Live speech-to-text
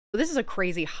This is a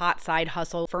crazy hot side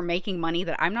hustle for making money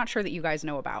that I'm not sure that you guys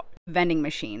know about. Vending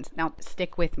machines. Now,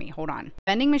 stick with me. Hold on.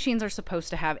 Vending machines are supposed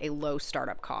to have a low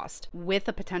startup cost with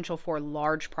a potential for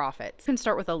large profits. You can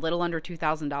start with a little under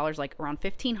 $2,000, like around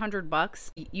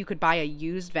 $1,500. You could buy a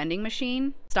used vending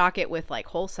machine, stock it with like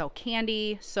wholesale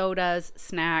candy, sodas,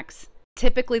 snacks.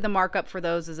 Typically, the markup for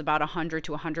those is about 100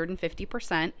 to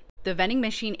 150%. The vending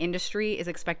machine industry is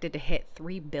expected to hit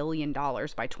 $3 billion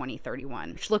by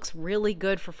 2031, which looks really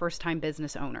good for first-time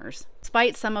business owners.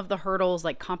 Despite some of the hurdles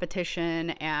like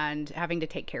competition and having to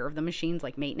take care of the machines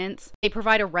like maintenance, they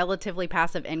provide a relatively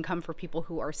passive income for people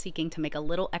who are seeking to make a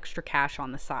little extra cash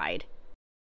on the side.